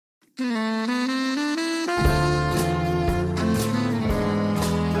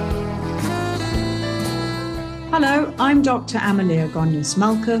Hello, I'm Dr. Amaleya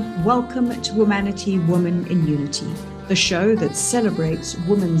Goneos-Malka. Welcome to Womanity-Women in Unity, the show that celebrates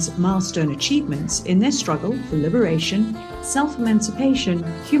women's milestone achievements in their struggle for liberation, self-emancipation,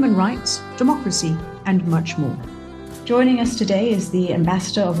 human rights, democracy, and much more. Joining us today is the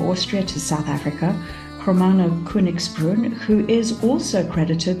Ambassador of Austria to South Africa, Romana Königsbrun, who is also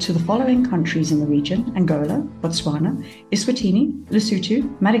credited to the following countries in the region: Angola, Botswana, Eswatini,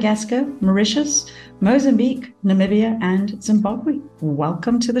 Lesotho, Madagascar, Mauritius, Mozambique, Namibia, and Zimbabwe.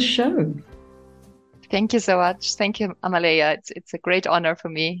 Welcome to the show. Thank you so much. Thank you, Amaleya. It's a great honor for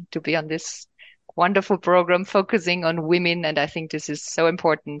me to be on this wonderful program focusing on women, and I think this is so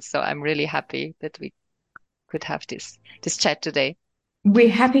important. So I'm really happy that we could have this chat today.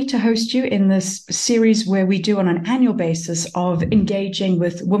 We're happy to host you in this series where we do on an annual basis of engaging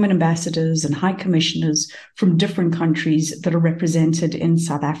with women ambassadors and high commissioners from different countries that are represented in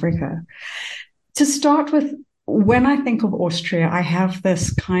South Africa. To start with, when I think of Austria, I have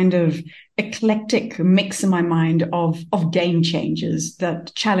this kind of eclectic mix in my mind of game changers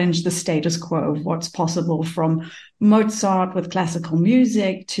that challenge the status quo of what's possible, from Mozart with classical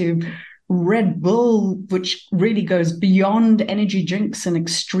music to Red Bull, which really goes beyond energy drinks and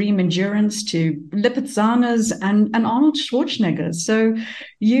extreme endurance, to Lipizzanas and Arnold Schwarzenegger. So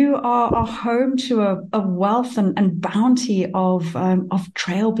you are home to a wealth and bounty of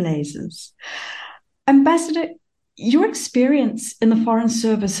trailblazers. Ambassador, your experience in the Foreign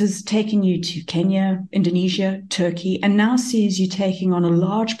Service has taken you to Kenya, Indonesia, Turkey, and now sees you taking on a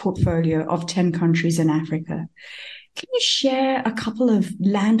large portfolio of 10 countries in Africa. Can you share a couple of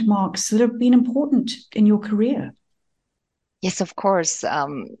landmarks that have been important in your career? Yes, of course.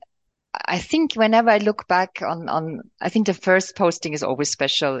 I think whenever I look back on, I think the first posting is always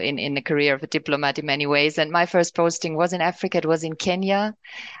special in the career of a diplomat in many ways. And my first posting was in Africa. It was in Kenya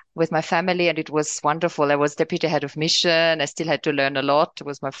with my family, and it was wonderful. I was deputy head of mission. I still had to learn a lot. It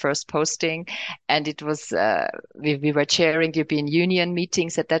was my first posting, and it was we were chairing the European Union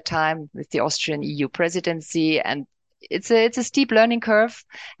meetings at that time with the Austrian EU presidency, and it's a steep learning curve.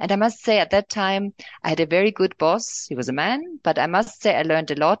 And I must say, at that time, I had a very good boss. He was a man, but I must say I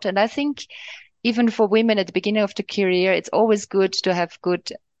learned a lot. And I think even for women at the beginning of the career, it's always good to have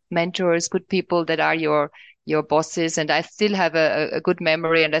good mentors, good people that are your bosses. And I still have a good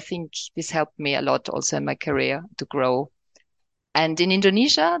memory. And I think this helped me a lot also in my career to grow. And in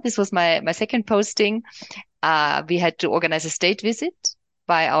Indonesia, this was my second posting. We had to organize a state visit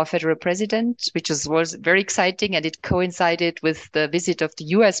by our federal president, which was very exciting. And it coincided with the visit of the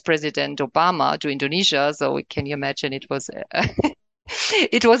US President Obama to Indonesia. So can you imagine, it was,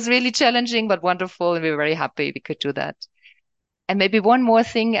 it was really challenging, but wonderful. And we were very happy we could do that. And maybe one more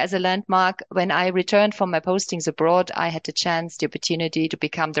thing as a landmark: when I returned from my postings abroad, I had the opportunity to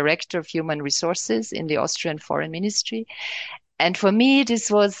become Director of Human Resources in the Austrian Foreign Ministry. And for me,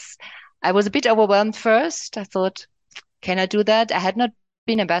 I was a bit overwhelmed first. I thought, can I do that? I had not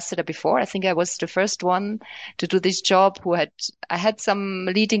been ambassador before. I think I was the first one to do this job I had some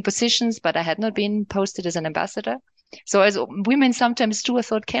leading positions, but I had not been posted as an ambassador. So as women sometimes do, I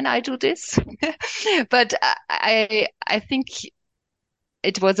thought, can I do this? But I think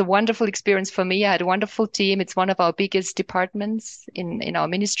it was a wonderful experience for me. I had a wonderful team. It's one of our biggest departments in our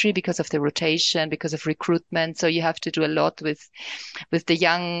ministry because of the rotation, because of recruitment. So you have to do a lot with the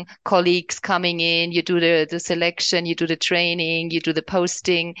young colleagues coming in. You do the selection, you do the training, you do the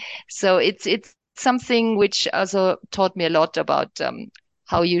posting. So it's something which also taught me a lot about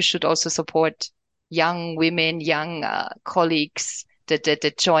how you should also support young women, young colleagues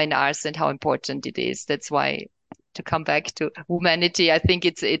that join us, and how important it is. That's why, to come back to humanity, I think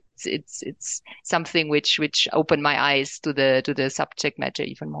it's something which opened my eyes to the subject matter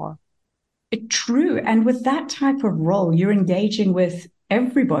even more. True. And with that type of role, you're engaging with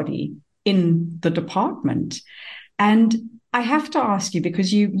everybody in the department. And I have to ask you,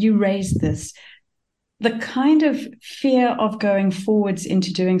 because you raised this, the kind of fear of going forwards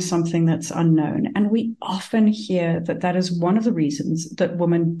into doing something that's unknown. And we often hear that is one of the reasons that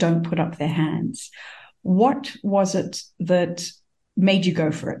women don't put up their hands. What was it that made you go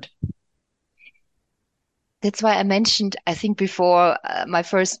for it? That's why I mentioned, I think before, my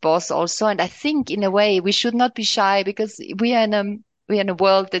first boss also. And I think in a way we should not be shy, because we are in a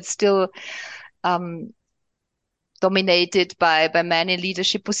world that's still dominated by men in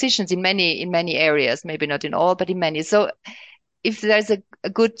leadership positions in many areas, maybe not in all, but in many. So if there's a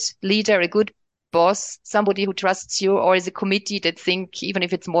good leader, a good boss, somebody who trusts you, or is a committee that think, even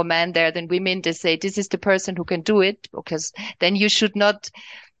if it's more men there than women, they say, this is the person who can do it, because then you should not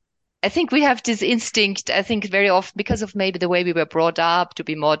I think we have this instinct, I think very often because of maybe the way we were brought up to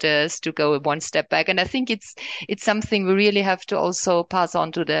be modest, to go one step back. And I think it's something we really have to also pass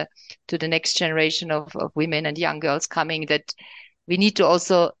on to the next generation of women and young girls coming, that we need to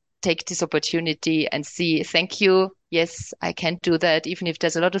also take this opportunity and see, thank you. Yes, I can do that. Even if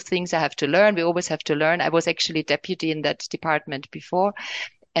there's a lot of things I have to learn, we always have to learn. I was actually deputy in that department before.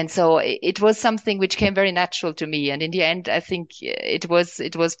 And so it was something which came very natural to me. And in the end, I think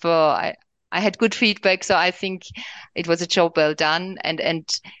I had good feedback. So I think it was a job well done. And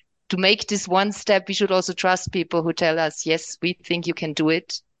to make this one step, we should also trust people who tell us, yes, we think you can do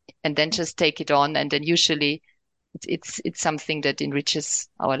it, and then just take it on. And then usually it's something that enriches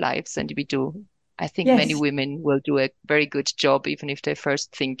our lives, and we do. I think many Yes, women will do a very good job, even if they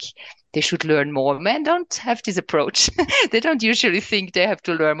first think they should learn more. Men don't have this approach. They don't usually think they have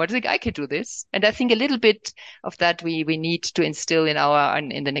to learn more. They think I can do this. And I think a little bit of that we need to instill in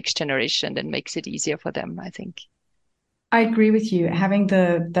the next generation, that makes it easier for them, I think. I agree with you. Having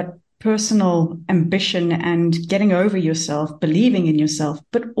that personal ambition and getting over yourself, believing in yourself,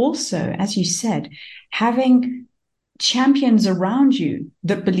 but also, as you said, having champions around you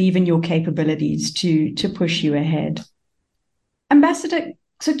that believe in your capabilities to push you ahead. Ambassador,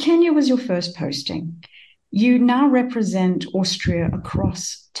 so Kenya was your first posting. You now represent Austria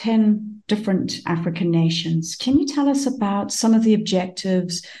across 10 different African nations. Can you tell us about some of the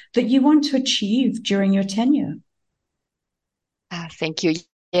objectives that you want to achieve during your tenure? Thank you.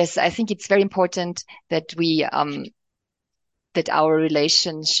 Yes, I think it's very important that that our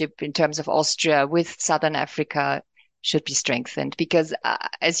relationship in terms of Austria with Southern Africa should be strengthened, because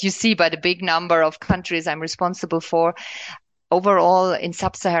as you see by the big number of countries I'm responsible for, overall in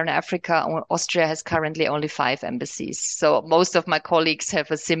sub-Saharan Africa, Austria has currently only 5 embassies. So most of my colleagues have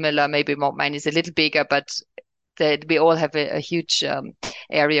a similar, maybe mine is a little bigger, but that we all have a huge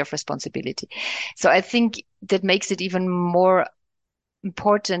area of responsibility. So I think that makes it even more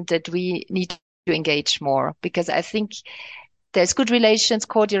important that we need to engage more, because I think there's good relations,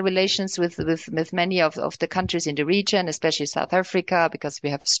 cordial relations with many of the countries in the region, especially South Africa, because we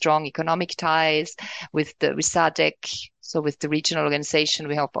have strong economic ties with SADC. So with the regional organization,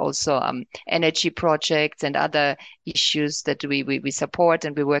 we have also energy projects and other issues that we support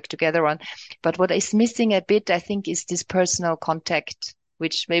and we work together on. But what is missing a bit, I think, is this personal contact,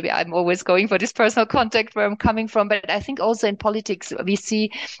 which maybe I'm always going for this personal contact where I'm coming from. But I think also in politics, we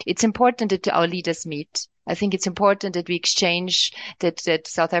see it's important that our leaders meet. I think it's important that we exchange that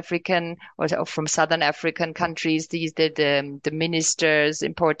South African or from Southern African countries, the ministers,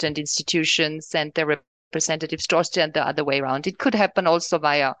 important institutions and their representatives to Austria and the other way around. It could happen also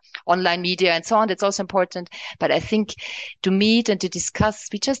via online media and so on. That's also important. But I think to meet and to discuss,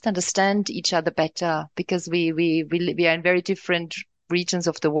 we just understand each other better, because we are in very different regions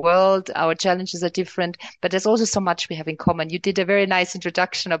of the world. Our challenges are different, but there's also so much we have in common. You did a very nice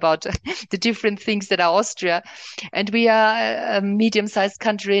introduction about the different things that are Austria, and we are a medium-sized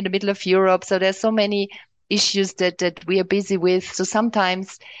country in the middle of Europe. So there's so many issues that we are busy with. So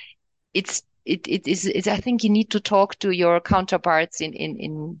sometimes I think you need to talk to your counterparts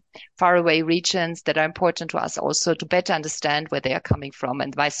in faraway regions that are important to us also, to better understand where they are coming from,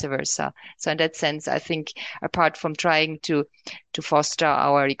 and vice versa. So in that sense, I think apart from trying to foster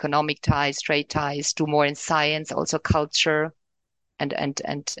our economic ties, trade ties, do more in science, also culture and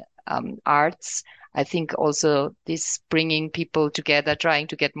arts. I think also this bringing people together, trying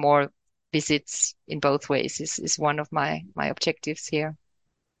to get more visits in both ways is one of my objectives here.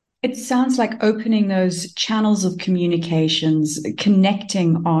 It sounds like opening those channels of communications,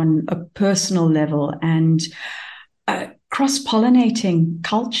 connecting on a personal level, and cross-pollinating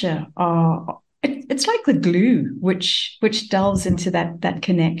culture it's like the glue which delves into that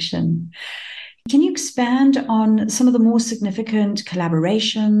connection. Can you expand on some of the more significant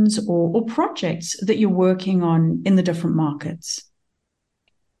collaborations or projects that you're working on in the different markets?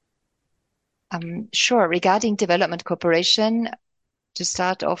 Sure. Regarding development cooperation, to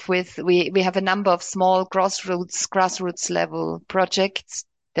start off with, we have a number of small grassroots level projects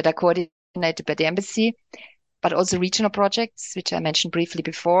that are coordinated by the embassy, but also regional projects, which I mentioned briefly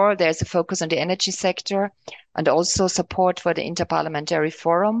before. There's a focus on the energy sector and also support for the Interparliamentary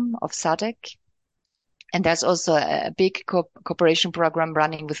Forum of SADC. And there's also a big cooperation program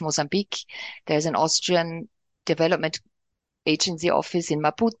running with Mozambique. There's an Austrian Development Agency office in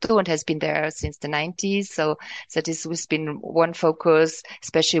Maputo and has been there since the 90s. So this has been one focus,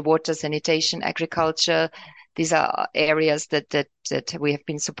 especially water, sanitation, agriculture. These are areas that we have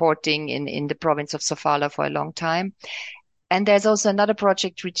been supporting in the province of Sofala for a long time. And there's also another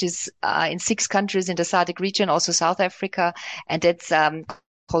project which is in 6 countries in the SADC region, also South Africa, and it's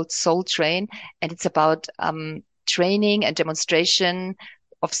called SOLTRAIN, and it's about training and demonstration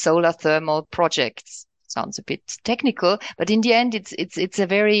of solar thermal projects. Sounds a bit technical, but in the end, it's a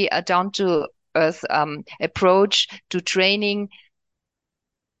very down to earth approach to training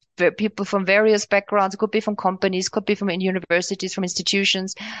people from various backgrounds. It could be from companies, could be from universities, from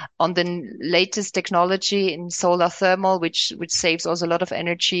institutions, on the latest technology in solar thermal, which saves also a lot of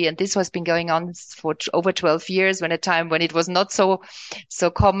energy. And this has been going on for over 12 years, when a time when it was not so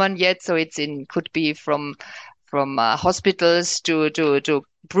common yet. So could be from hospitals to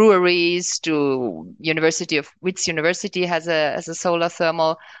breweries to Wits University has a solar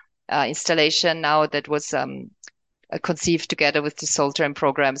thermal installation now that was conceived together with the SOLTRAIN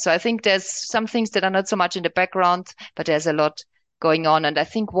program. So I think there's some things that are not so much in the background, but there's a lot going on. And I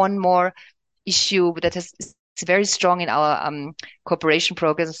think one more issue that is very strong in our cooperation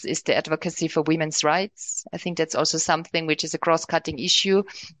programs is the advocacy for women's rights. I think that's also something which is a cross-cutting issue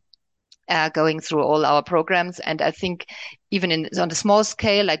going through all our programs. And I think even on the small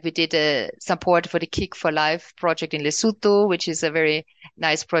scale, like we did a support for the Kick for Life project in Lesotho, which is a very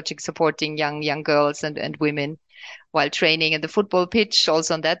nice project supporting young girls and women while training in the football pitch,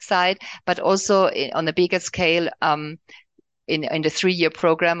 also on that side, but also on a bigger scale in the 3-year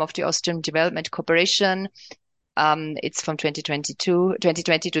program of the Austrian Development Co-operation. It's from 2020 to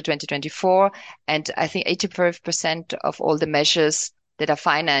 2024. And I think 85% of all the measures that are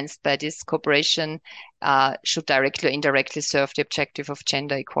financed by this cooperation should directly or indirectly serve the objective of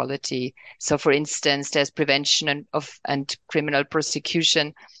gender equality. So, for instance, there's prevention and criminal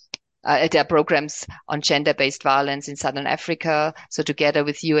prosecution. There are programs on gender-based violence in Southern Africa. So, together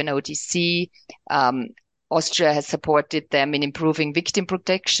with UNODC, Austria has supported them in improving victim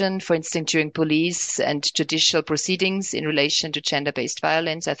protection, for instance, during police and judicial proceedings in relation to gender-based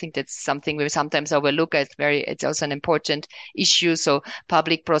violence. I think that's something we sometimes overlook. It's also an important issue. So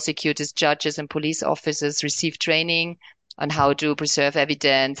public prosecutors, judges, and police officers receive training on how to preserve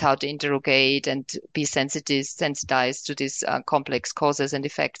evidence, how to interrogate, and be sensitized to these complex causes and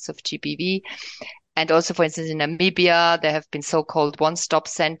effects of GBV. And also, for instance, in Namibia, there have been so-called one-stop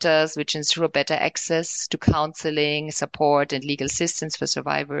centers, which ensure better access to counseling, support, and legal assistance for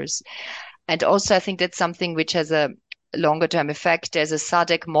survivors. And also, I think that's something which has a longer-term effect. There's a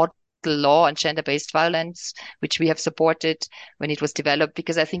SADC model law on gender-based violence, which we have supported when it was developed,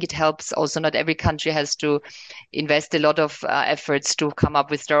 because I think it helps also. Not every country has to invest a lot of efforts to come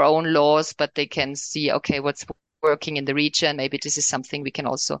up with their own laws, but they can see, okay, what's working in the region. Maybe this is something we can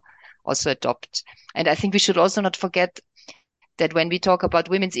also adopt. And I think we should also not forget that when we talk about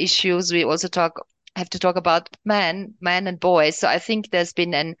women's issues, we also have to talk about men and boys. So I think there's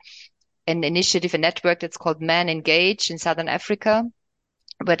been an initiative, a network that's called Men Engage in Southern Africa,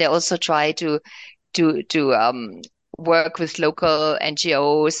 where they also try to work with local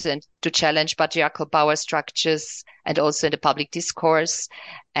NGOs and to challenge patriarchal power structures and also in the public discourse,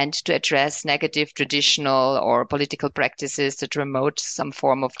 and to address negative traditional or political practices that promote some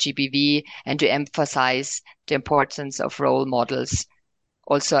form of GBV, and to emphasize the importance of role models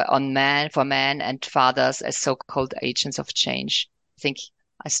also for men and fathers as so-called agents of change. I think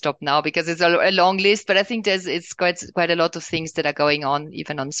I stop now because it's a long list, but I think it's quite a lot of things that are going on,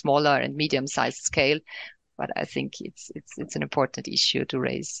 even on smaller and medium-sized scale. But I think it's an important issue to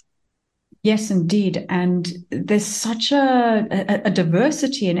raise. Yes, indeed. And there's such a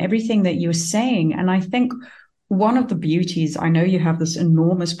diversity in everything that you're saying. And I think one of the beauties, I know you have this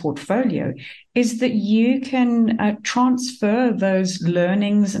enormous portfolio, is that you can transfer those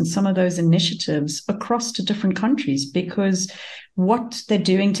learnings and some of those initiatives across to different countries, because what they're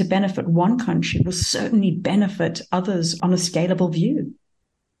doing to benefit one country will certainly benefit others on a scalable view.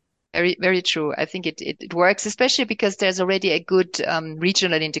 Very, very true. I think it works, especially because there's already a good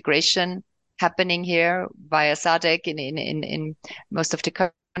regional integration happening here via SADC in most of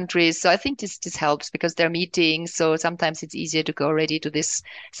the countries. So I think this helps because there are meetings. So sometimes it's easier to go already to this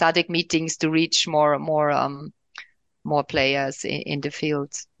SADC meetings to reach more players in the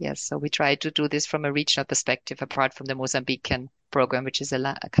field. Yes. So we try to do this from a regional perspective, apart from the Mozambican program, which is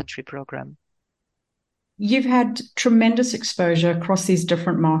a country program. You've had tremendous exposure across these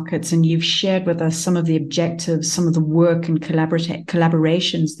different markets, and you've shared with us some of the objectives, some of the work and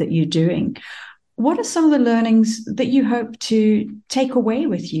collaborations that you're doing. What are some of the learnings that you hope to take away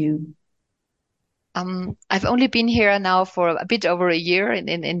with you? I've only been here now for a bit over a year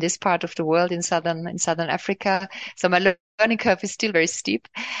in this part of the world, in southern Africa. So my learning curve is still very steep.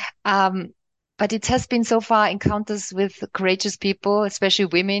 But it has been so far encounters with courageous people, especially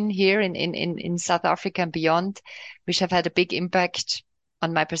women here in South Africa and beyond, which have had a big impact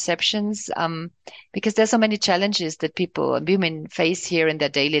my perceptions, because there's so many challenges that women face here in their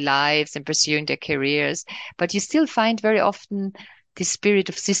daily lives and pursuing their careers. But you still find very often the spirit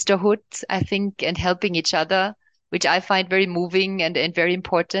of sisterhood, I think, and helping each other, which I find very moving and very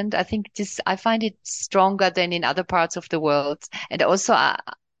important. I find it stronger than in other parts of the world. And also,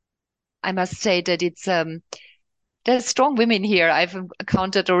 I must say that there's strong women here. I've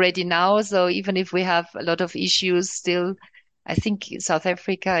encountered already now. So even if we have a lot of issues still, I think South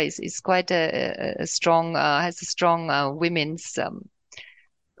Africa is quite a strong, has a strong women's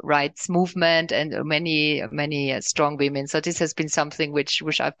rights movement and many strong women. So this has been something which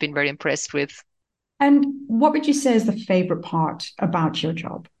I've been very impressed with. And what would you say is the favorite part about your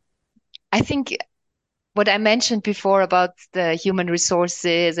job? I think what I mentioned before about the human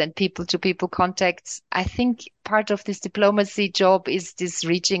resources and people to people contacts, I think part of this diplomacy job is this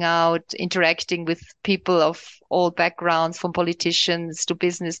reaching out, interacting with people of all backgrounds, from politicians to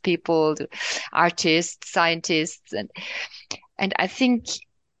business people, to artists, scientists. And I think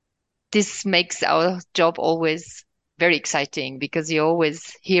this makes our job always very exciting because you're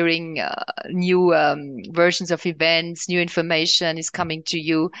always hearing new versions of events, new information is coming to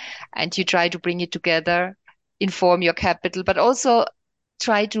you, and you try to bring it together, inform your capital, but also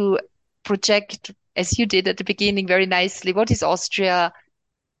try to project, as you did at the beginning very nicely, what is Austria?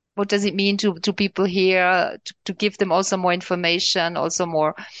 What does it mean to people here? To give them also more information, also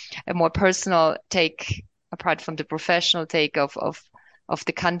a more personal take, apart from the professional take of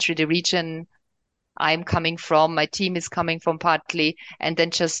the country, the region I'm coming from, my team is coming from partly, and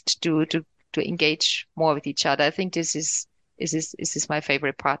then just to engage more with each other. I think this is my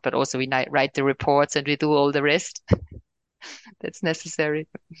favorite part, but also we write the reports and we do all the rest that's necessary.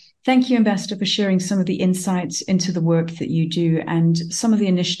 Thank you, Ambassador, for sharing some of the insights into the work that you do and some of the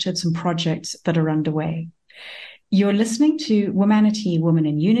initiatives and projects that are underway. You're listening to Womanity-Women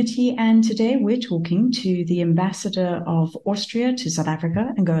in Unity, and today we're talking to the Ambassador of Austria to South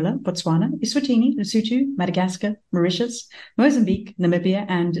Africa, Angola, Botswana, Eswatini, Lesotho, Madagascar, Mauritius, Mozambique, Namibia,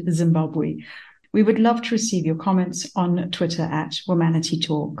 and Zimbabwe. We would love to receive your comments on Twitter at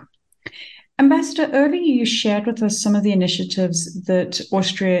WomanityTalk. Ambassador, earlier you shared with us some of the initiatives that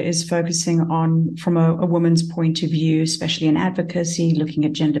Austria is focusing on from a woman's point of view, especially in advocacy, looking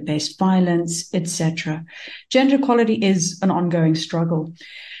at gender-based violence, etc. Gender equality is an ongoing struggle.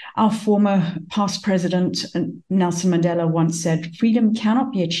 Our former past president, Nelson Mandela, once said, "Freedom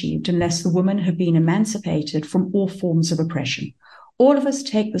cannot be achieved unless the women have been emancipated from all forms of oppression." All of us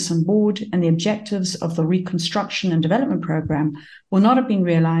take this on board, and the objectives of the Reconstruction and Development Program will not have been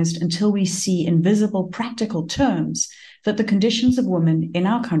realized until we see in visible, practical terms that the conditions of women in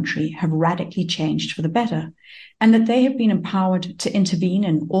our country have radically changed for the better, and that they have been empowered to intervene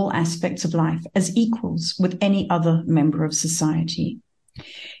in all aspects of life as equals with any other member of society.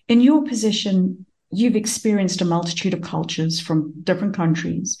 In your position, you've experienced a multitude of cultures from different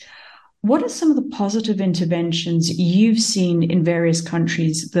countries. What are some of the positive interventions you've seen in various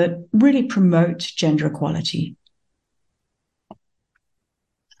countries that really promote gender equality?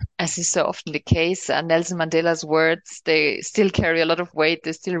 As is so often the case, Nelson Mandela's words, they still carry a lot of weight.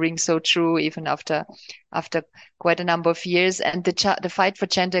 They still ring so true even after quite a number of years. And the fight for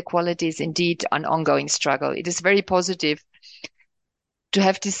gender equality is indeed an ongoing struggle. It is very positive to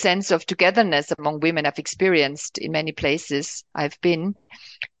have this sense of togetherness among women I've experienced in many places I've been.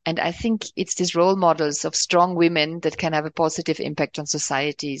 And I think it's these role models of strong women that can have a positive impact on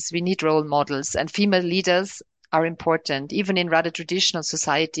societies. We need role models, and female leaders are important. Even in rather traditional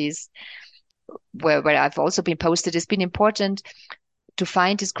societies where I've also been posted, it's been important to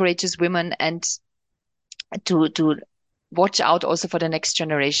find these courageous women and to watch out also for the next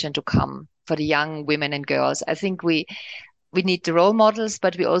generation to come, for the young women and girls. I think we need the role models,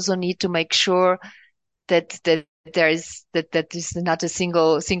 but we also need to make sure that this is not a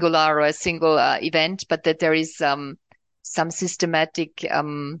singular or a single event, but that there is some systematic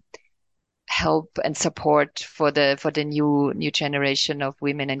help and support for the new generation of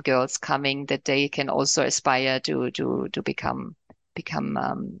women and girls coming, that they can also aspire to become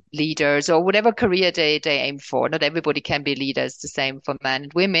leaders or whatever career they aim for. Not everybody can be leaders, the same for men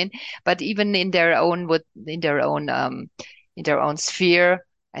and women, but even in their own sphere,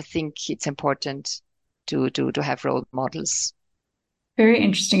 I think it's important to have role models. Very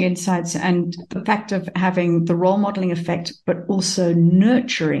interesting insights, and the fact of having the role modeling effect, but also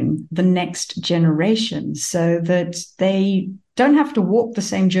nurturing the next generation so that they don't have to walk the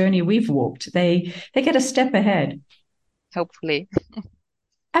same journey we've walked. They get a step ahead. Hopefully.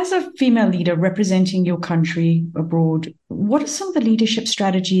 As a female leader representing your country abroad, what are some of the leadership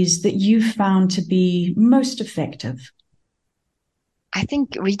strategies that you've found to be most effective? I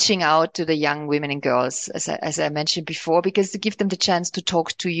think reaching out to the young women and girls, as I mentioned before, because to give them the chance to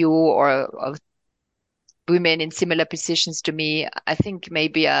talk to you or women in similar positions to me. I think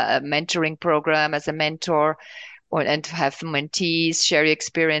maybe a mentoring program as a mentor and to have mentees share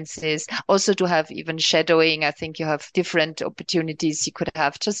experiences, also to have even shadowing. I think you have different opportunities you could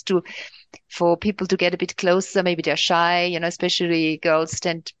have just to for people to get a bit closer. Maybe they're shy, especially girls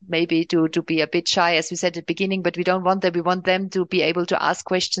tend maybe to be a bit shy, as we said at the beginning, but we don't want them. We want them to be able to ask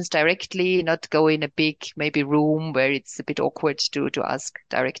questions directly, not go in a big, maybe room where it's a bit awkward to ask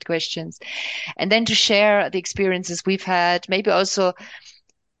direct questions. And then to share the experiences we've had, maybe also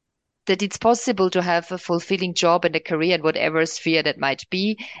that it's possible to have a fulfilling job and a career in whatever sphere that might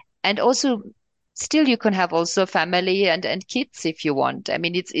be. And also still you can have also family and kids if you want. I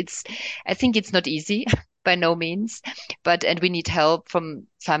mean, I think it's not easy by no means, and we need help from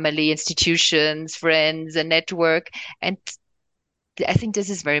family, institutions, friends, and network. And I think this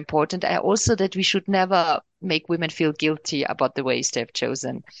is very important. I also that we should never make women feel guilty about the ways they've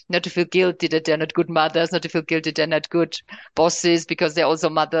chosen. Not to feel guilty that they're not good mothers, not to feel guilty they're not good bosses because they're also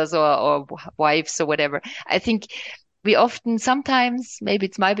mothers or wives or whatever. I think we often, sometimes, maybe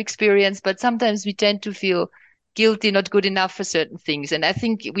it's my experience, but sometimes we tend to feel guilty, not good enough for certain things. And I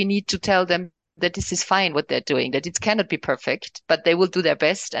think we need to tell them that this is fine what they're doing, that it cannot be perfect, but they will do their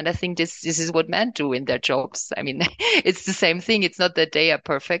best. And I think this is what men do in their jobs. I mean, it's the same thing. It's not that they are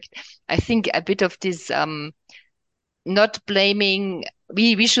perfect. I think a bit of this not blaming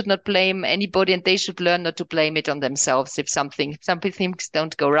we should not blame anybody, and they should learn not to blame it on themselves if some things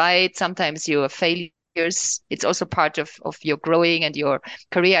don't go right. Sometimes you are failures. It's also part of your growing and your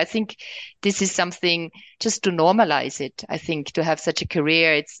career. I think this is something just to normalize it. I think to have such a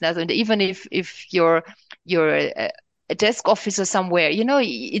career, it's not, even if you're a desk officer somewhere,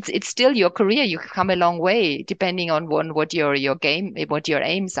 it's still your career. You come a long way depending on what your what your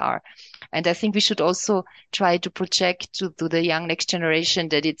aims are. And I think we should also try to project to the young next generation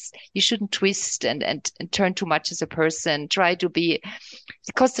that you shouldn't twist and turn too much as a person. Try to be,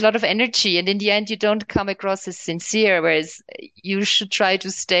 it costs a lot of energy. And in the end, you don't come across as sincere, whereas you should try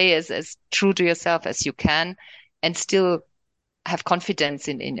to stay as true to yourself as you can and still have confidence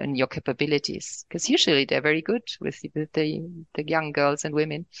in your capabilities. Because usually they're very good with the young girls and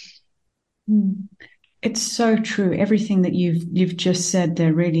women. Mm. It's so true. Everything that you've just said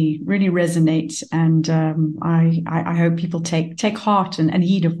there really, really resonates, and I hope people take heart and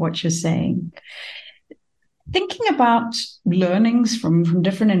heed of what you're saying. Thinking about learnings from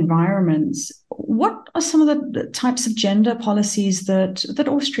different environments, what are some of the types of gender policies that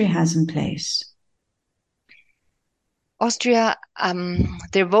Austria has in place? Austria,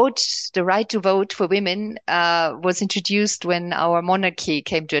 the right to vote for women was introduced when our monarchy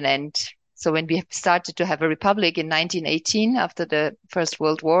came to an end. So when we started to have a republic in 1918, after the First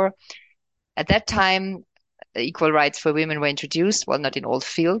World War, at that time, equal rights for women were introduced. Well, not in all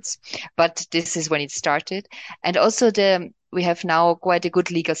fields, but this is when it started. And also we have now quite a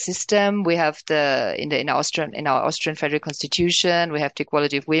good legal system. We have in our Austrian federal constitution, we have the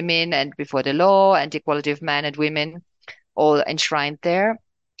equality of women and before the law, and the equality of men and women, all enshrined there.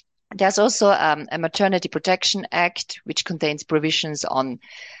 There's also a Maternity Protection Act, which contains provisions on,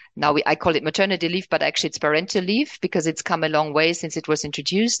 I call it maternity leave, but actually it's parental leave because it's come a long way since it was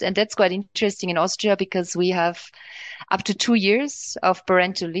introduced. And that's quite interesting in Austria because we have up to 2 years of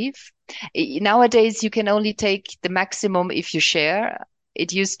parental leave. Nowadays, you can only take the maximum if you share.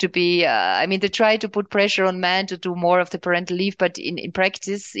 It used to be, they try to put pressure on men to do more of the parental leave, but in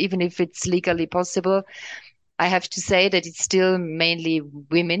practice, even if it's legally possible, I have to say that it's still mainly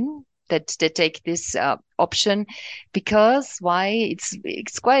women that take this option, because why?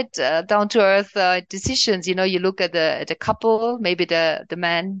 It's quite down to earth decisions. You look at the couple, maybe the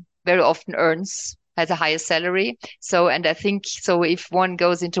man very often has a higher salary. So, and I think so if one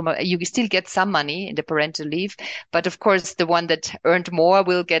goes into, you still get some money in the parental leave, but of course the one that earned more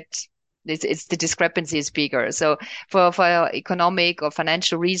will get. It's the discrepancy is bigger. So for economic or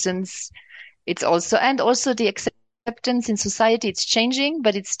financial reasons, it's also the acceptance in society, it's changing,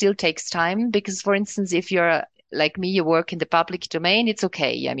 but it still takes time. Because, for instance, if you're like me, you work in the public domain, it's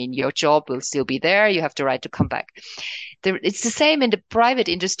okay. I mean, your job will still be there. You have the right to come back. It's the same in the private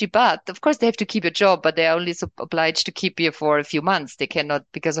industry, but of course they have to keep your job, but they're only obliged to keep you for a few months. They cannot,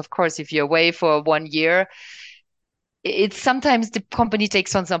 because of course, if you're away for 1 year, it's sometimes the company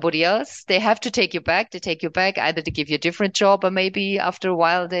takes on somebody else. They have to take you back. They take you back either to give you a different job, or maybe after a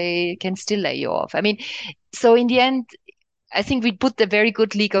while they can still lay you off. I mean, so in the end, I think we put a very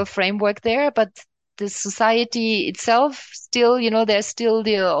good legal framework there, but the society itself still, there's still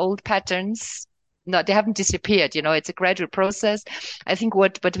the old patterns they haven't disappeared. It's a gradual process. I think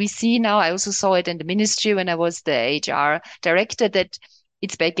what we see now, I also saw it in the ministry when I was the HR director, that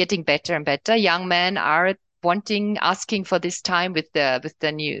it's getting better and better. Young men are asking for this time with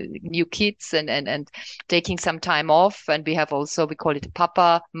the new kids and taking some time off. And we have also, we call it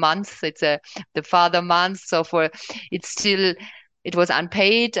Papa month. It's the father month. So it was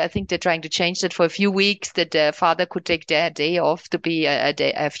unpaid. I think they're trying to change that for a few weeks, that the father could take their day off to be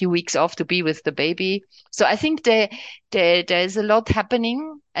a few weeks off to be with the baby. So I think there's a lot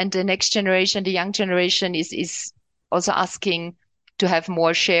happening, and the next generation, the young generation, is also asking to have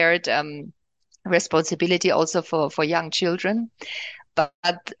more shared responsibility also for young children. But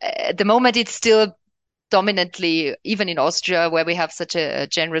at the moment, it's still dominantly, even in Austria, where we have such a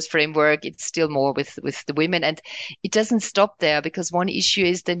generous framework, it's still more with the women. And it doesn't stop there, because one issue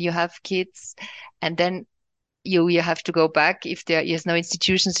is then you have kids, and then you have to go back. If there is no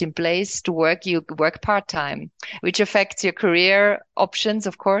institutions in place to work, you work part-time, which affects your career options,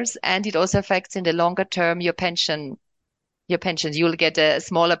 of course, and it also affects in the longer term your pension. Your pensions, you'll get a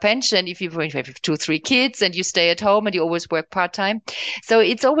smaller pension if you have 2, 3 kids and you stay at home and you always work part-time. So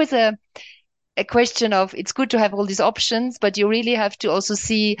it's always a question of, it's good to have all these options, but you really have to also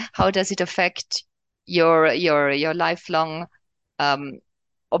see how does it affect your lifelong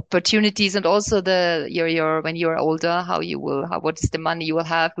opportunities, and also your when you're older, what is the money you will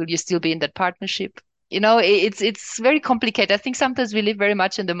have? Will you still be in that partnership? It's very complicated. I think sometimes we live very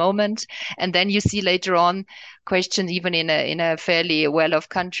much in the moment, and then you see later on questions, even in a fairly well-off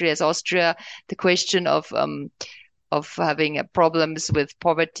country as Austria, the question of having problems with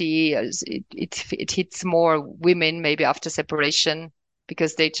poverty. It hits more women maybe after separation,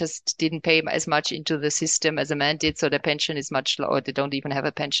 because they just didn't pay as much into the system as a man did. So their pension is much lower. They don't even have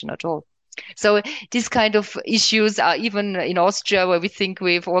a pension at all. So these kind of issues are, even in Austria, where we think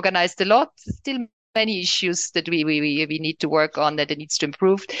we've organized a lot, still many issues that we need to work on, that it needs to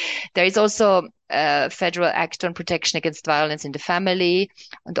improve. There is also a Federal Act on Protection Against Violence in the Family,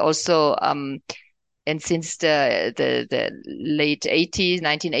 and also and since the late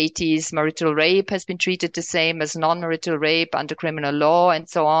 1980s, marital rape has been treated the same as non-marital rape under criminal law and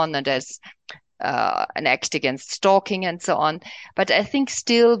so on, and as an act against stalking and so on. But I think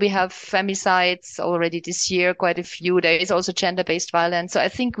still we have femicides already this year, quite a few. There is also gender-based violence. So I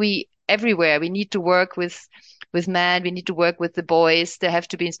think everywhere we need to work with men, we need to work with the boys. There have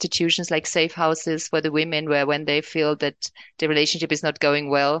to be institutions like safe houses for the women, where when they feel that the relationship is not going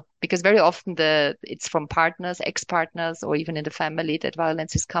well, because very often it's from partners, ex-partners, or even in the family that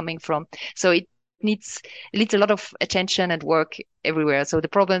violence is coming from. So it needs a lot of attention and work everywhere. So the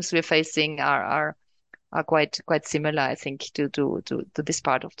problems we're facing are quite similar, I think, to this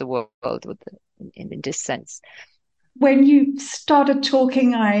part of the world in this sense. When you started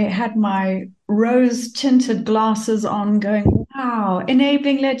talking, I had my rose-tinted glasses on going, wow,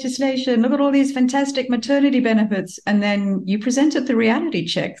 enabling legislation, look at all these fantastic maternity benefits. And then you presented the reality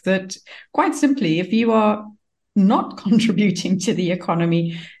check that, quite simply, if you are not contributing to the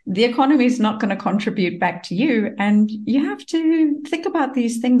economy is not going to contribute back to you. And you have to think about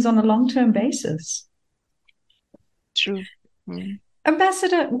these things on a long-term basis. True. Mm.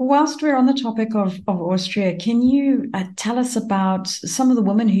 Ambassador, whilst we're on the topic of Austria, can you tell us about some of the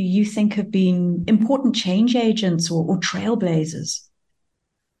women who you think have been important change agents or trailblazers?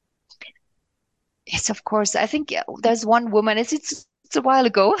 Yes, of course. I think there's one woman, it's a while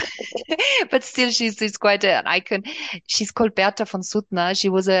ago, but still she's quite an icon. She's called Berta von Suttner. She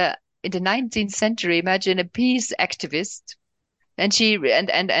was in the 19th century, imagine, a peace activist. And she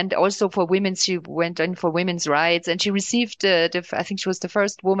and also for women, she went in for women's rights, and she received I think she was the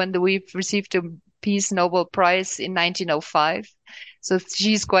first woman that we've received a Peace Nobel Prize in 1905. So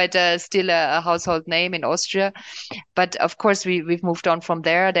she's quite still a household name in Austria. But of course, we've moved on from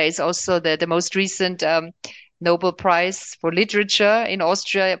there. There is also the most recent Nobel Prize for Literature in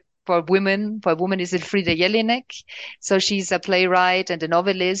Austria for women. For women is Elfriede Jelinek. So she's a playwright and a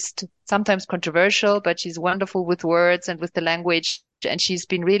novelist, sometimes controversial, but she's wonderful with words and with the language. And she's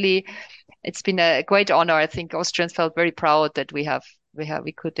been it's been a great honor. I think Austrians felt very proud that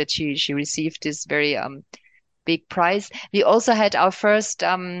she received this very big prize. We also had our first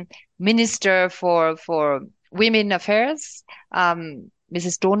minister for women affairs,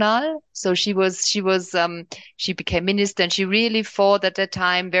 Mrs. Donal. So she became minister, and she really fought at that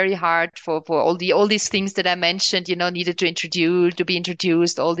time very hard for all these things that I mentioned, needed to be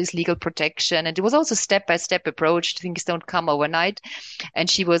introduced, all this legal protection. And it was also step-by-step approach. Things don't come overnight. And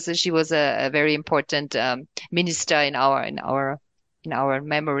she was a very important minister in our in our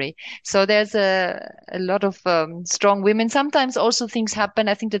memory. So there's a lot of strong women. Sometimes also things happen.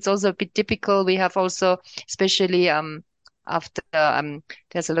 I think that's also a bit typical. We have also, especially after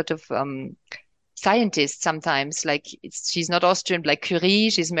there's a lot of scientists sometimes. Like she's not Austrian, like Curie.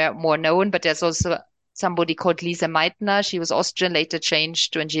 She's more known, but there's also somebody called Lisa Meitner. She was Austrian, later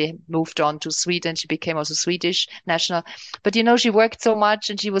changed when she moved on to Sweden. She became also Swedish national. But she worked so much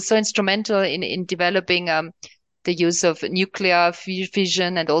and she was so instrumental in developing the use of nuclear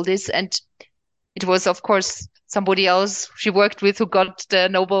fission and all this. And it was, of course, somebody else she worked with who got the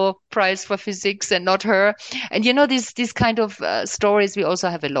Nobel Prize for physics and not her. And these kind of stories we also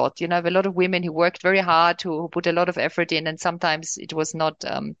have a lot. I have a lot of women who worked very hard, who put a lot of effort in, and sometimes it was not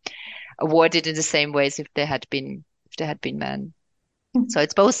awarded in the same ways if they had been men. So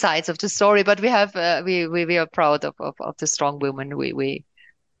it's both sides of the story, but we have we are proud of the strong women we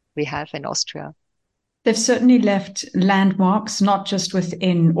have in Austria. They've certainly left landmarks, not just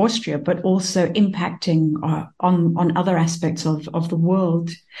within Austria, but also impacting on other aspects of the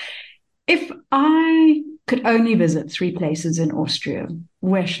world. If I could only visit 3 places in Austria,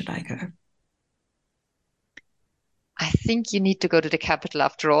 where should I go? I think you need to go to the capital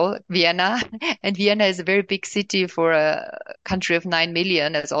after all, Vienna. And Vienna is a very big city for a country of 9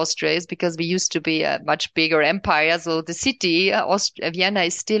 million as Austria is, because we used to be a much bigger empire. So the city, Vienna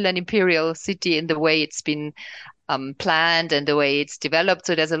is still an imperial city in the way it's been planned and the way it's developed.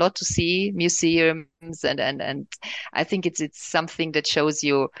 So there's a lot to see, museums, and I think it's something that shows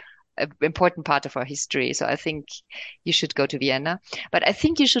you an important part of our history. So I think you should go to Vienna. But I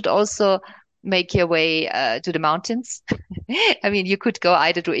think you should also make your way to the mountains. I mean, you could go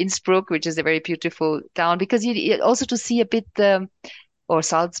either to Innsbruck, which is a very beautiful town, because you also to see a bit or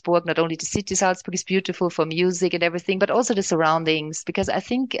Salzburg, not only the city. Salzburg is beautiful for music and everything, but also the surroundings, because I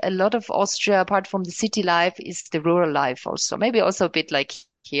think a lot of Austria, apart from the city life, is the rural life also. Maybe also a bit like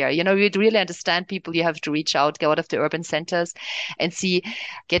here. You'd really understand people, you have to reach out, go out of the urban centers and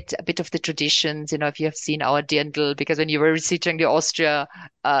get a bit of the traditions. If you have seen our dirndl, because when you were researching the Austria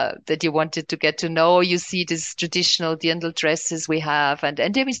that you wanted to get to know, you see these traditional dirndl dresses we have, and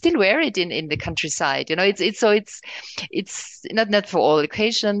we still wear it in the countryside. It's not for all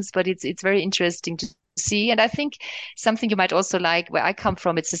occasions, but it's very interesting to see. And I think something you might also like, where I come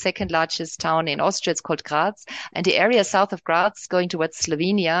from, it's the second largest town in Austria. It's called Graz, and the area south of Graz, going towards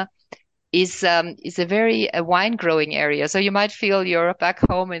Slovenia, is a very wine growing area. So you might feel you're back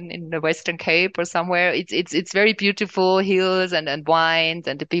home in the Western Cape or somewhere. It's very beautiful hills and wines,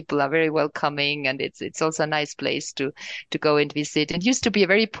 and the people are very welcoming, and it's also a nice place to go and visit. It used to be a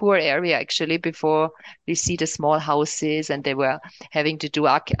very poor area actually before you see the small houses, and they were having to do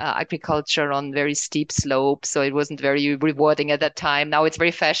agriculture on very steep slopes, so it wasn't very rewarding at that time. Now it's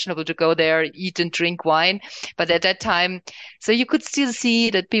very fashionable to go there, eat and drink wine, but at that time, so you could still see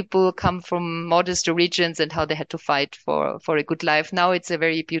that people come from modest origins and how they had to fight for a good life. Now it's a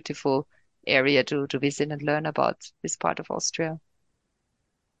very beautiful area to visit and learn about this part of Austria.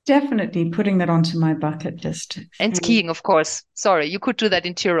 Definitely putting that onto my bucket list. And skiing, of course. Sorry, you could do that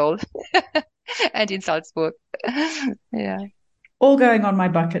in Tyrol and in Salzburg. Yeah. All going on my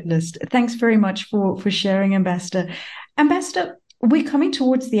bucket list. Thanks very much for sharing, Ambassador. Ambassador, we're coming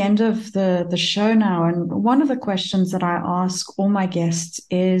towards the end of the show now, and one of the questions that I ask all my guests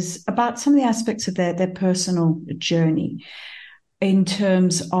is about some of the aspects of their personal journey in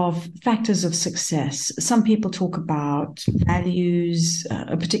terms of factors of success. Some people talk about values,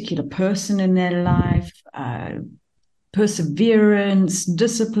 a particular person in their life, perseverance,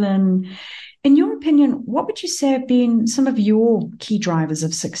 discipline. In your opinion, what would you say have been some of your key drivers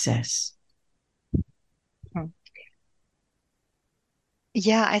of success?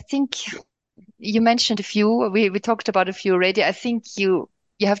 Yeah, I think you mentioned a few. We talked about a few already. I think you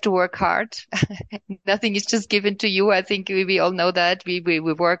have to work hard. Nothing is just given to you. I think we all know that we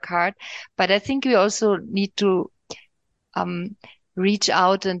work hard, but I think we also need to reach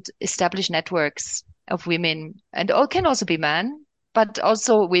out and establish networks of women, and all can also be men, but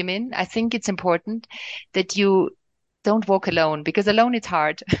also women. I think it's important that you don't walk alone, because alone it's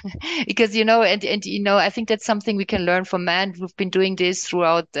hard. Because, I think that's something we can learn from men who've been doing this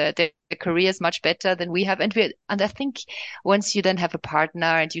throughout their careers much better than we have. And I think once you then have a partner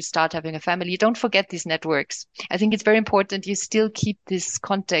and you start having a family, you don't forget these networks. I think it's very important you still keep this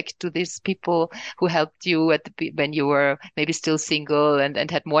contact to these people who helped you when you were maybe still single and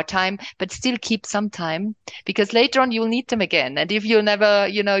had more time, but still keep some time, because later on you'll need them again. And if you never,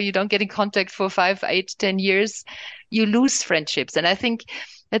 you don't get in contact for 5, 8, 10 years, you lose friendships. And I think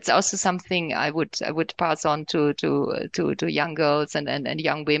that's also something I would pass on to young girls and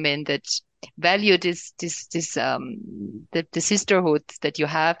young women, that value the sisterhood that you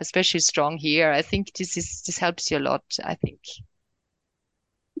have, especially strong here. I think this helps you a lot, I think.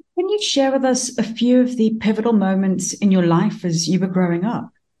 Can you share with us a few of the pivotal moments in your life as you were growing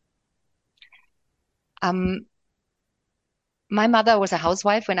up? My mother was a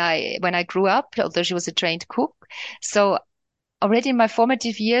housewife when I grew up, although she was a trained cook. So already in my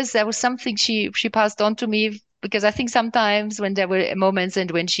formative years, there was something she passed on to me, because I think sometimes when there were moments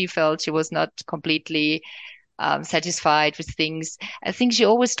and when she felt she was not completely satisfied with things, I think she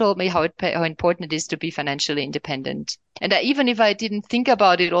always told me how important it is to be financially independent. And even if I didn't think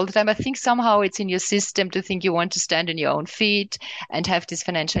about it all the time, I think somehow it's in your system to think you want to stand on your own feet and have this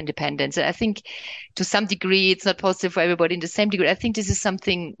financial independence. And I think to some degree, it's not possible for everybody in the same degree. I think this is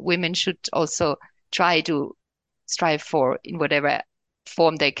something women should also try to strive for in whatever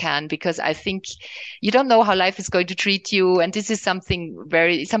form they can, because I think you don't know how life is going to treat you, and this is something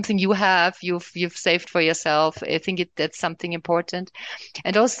you've saved for yourself. I think that's something important.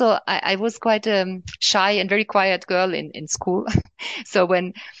 And also I was quite a shy and very quiet girl in school. So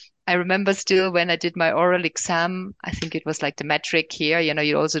when I remember still when I did my oral exam, I think it was like the metric here,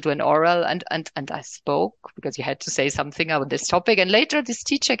 you also do an oral, and I spoke because you had to say something about this topic. And later this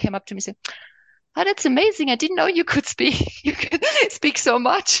teacher came up to me and said, "Oh, that's amazing. I didn't know you could speak. You could speak so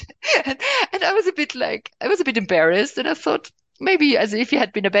much." And I was a bit embarrassed. And I thought maybe as if you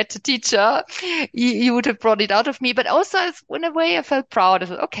had been a better teacher, you would have brought it out of me. But also in a way, I felt proud. I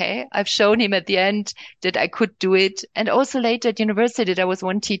thought, okay, I've shown him at the end that I could do it. And also later at university, there was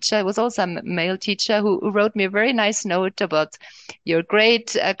one teacher, it was also a male teacher who wrote me a very nice note about you're a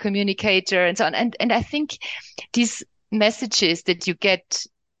great communicator and so on. And I think these messages that you get,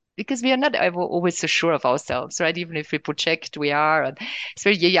 because we are not always so sure of ourselves, right? Even if we project, we are. And so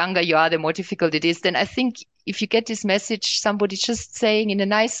the younger you are, the more difficult it is. Then I think if you get this message, somebody just saying in a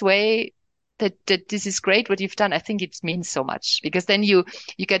nice way that this is great what you've done, I think it means so much, because then you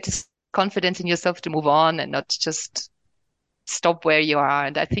get this confidence in yourself to move on and not just stop where you are.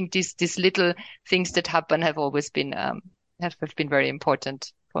 And I think these little things that happen have always been have been very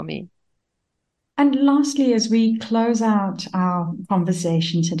important for me. And lastly, as we close out our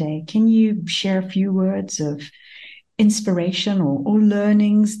conversation today, can you share a few words of inspiration or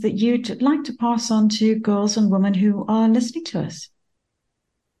learnings that you'd like to pass on to girls and women who are listening to us?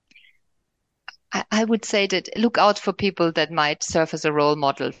 I would say that look out for people that might serve as a role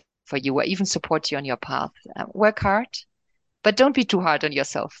model for you or even support you on your path. Work hard, but don't be too hard on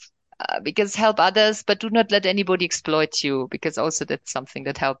yourself. Because help others, but do not let anybody exploit you, because also that's something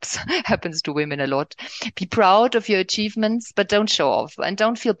that happens to women a lot. Be proud of your achievements, but don't show off, and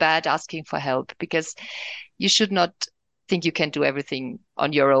don't feel bad asking for help, because you should not think you can do everything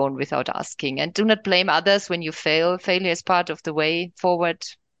on your own without asking. And do not blame others when you fail. Failure is part of the way forward,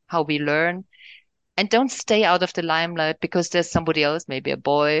 how we learn. And don't stay out of the limelight because there's somebody else, maybe a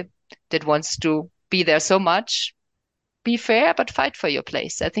boy, that wants to be there so much. Be fair, but fight for your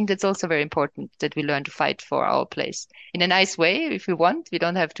place. I think that's also very important, that we learn to fight for our place in a nice way. If we want, we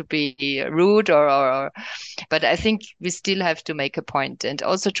don't have to be rude but I think we still have to make a point, and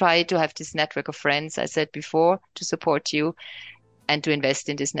also try to have this network of friends, I said before, to support you and to invest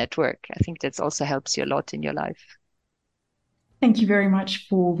in this network. I think that also helps you a lot in your life. Thank you very much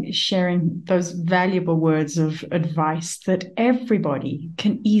for sharing those valuable words of advice that everybody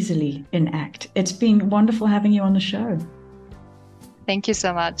can easily enact. It's been wonderful having you on the show. Thank you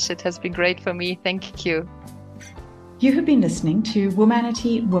so much. It has been great for me. Thank you. You have been listening to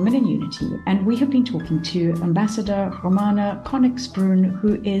Womanity-Women in Unity, and we have been talking to Ambassador Romana Königsbrun,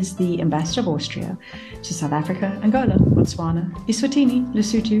 who is the Ambassador of Austria to South Africa, Angola, Botswana, Eswatini,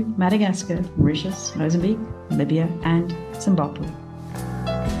 Lesotho, Madagascar, Mauritius, Mozambique, Namibia and Zimbabwe.